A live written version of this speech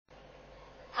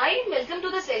welcome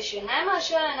to the session. I am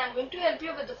Asha and I am going to help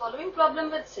you with the following problem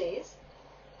which says,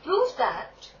 prove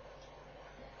that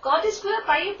cot square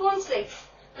pi upon 6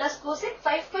 plus cosec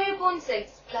 5 pi upon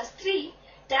 6 plus 3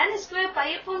 tan square pi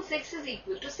upon 6 is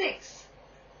equal to 6.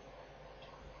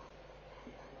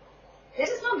 Let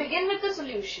us now begin with the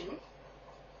solution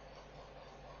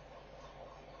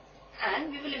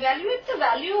and we will evaluate the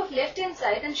value of left hand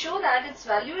side and show that its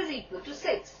value is equal to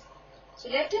 6. So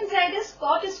left hand side is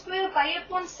cot square pi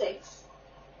upon 6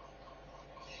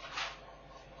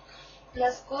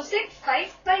 plus cosec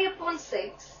 5 pi upon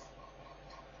 6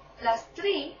 plus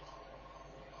 3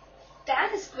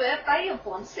 tan square pi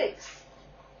upon 6.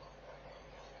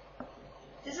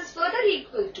 This is further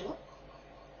equal to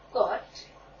cot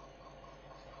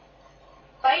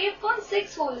pi upon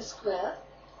 6 whole square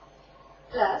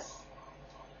plus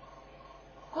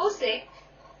cosec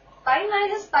pi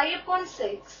minus pi upon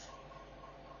 6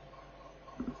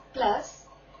 plus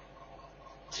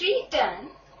 3 tan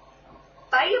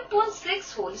pi upon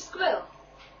 6 whole square,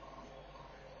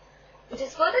 which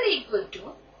is further equal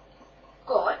to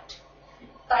cot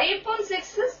pi upon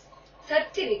 6 is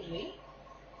 30 degree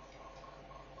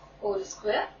whole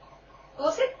square,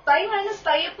 cosec pi minus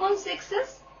pi upon 6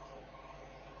 is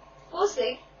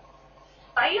cosec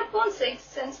pi upon 6,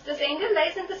 since this angle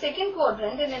lies in the second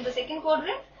quadrant and in the second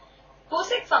quadrant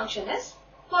cosec function is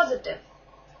positive,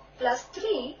 plus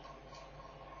 3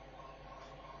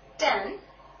 tan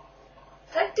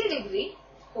 30 degree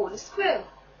whole square,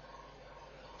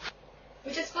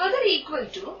 which is further equal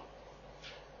to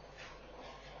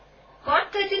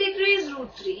cot 30 degree is root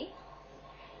 3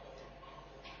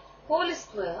 whole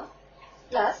square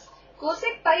plus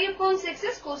cosec pi upon 6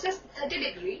 is cosec 30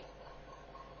 degree,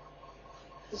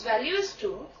 whose value is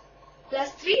 2,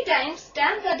 plus 3 times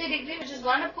tan 30 degree, which is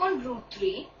 1 upon root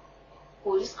 3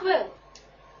 whole square.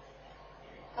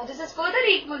 Now this is further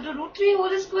equal to root 3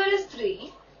 whole square is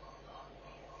 3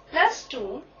 plus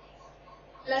 2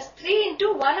 plus 3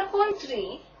 into 1 upon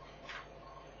 3,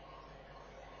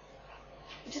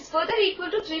 which is further equal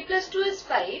to 3 plus 2 is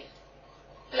 5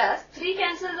 plus 3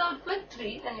 cancels out with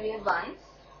 3, then we have 1.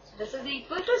 So this is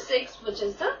equal to 6, which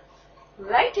is the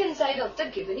right hand side of the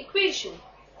given equation.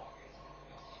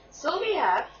 So we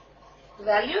have the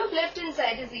value of left hand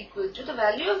side is equal to the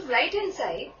value of right hand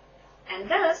side, and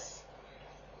thus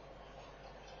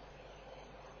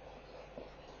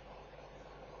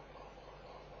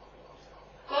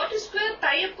cot square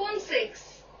pi upon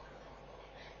 6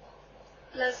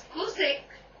 plus cosec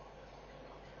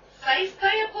 5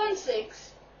 pi upon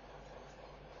 6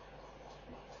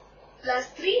 plus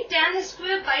 3 tan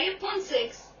square pi upon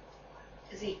 6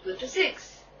 is equal to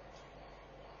 6.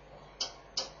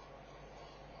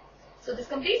 So this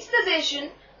completes the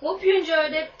session. Hope you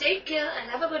enjoyed it. Take care and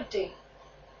have a good day.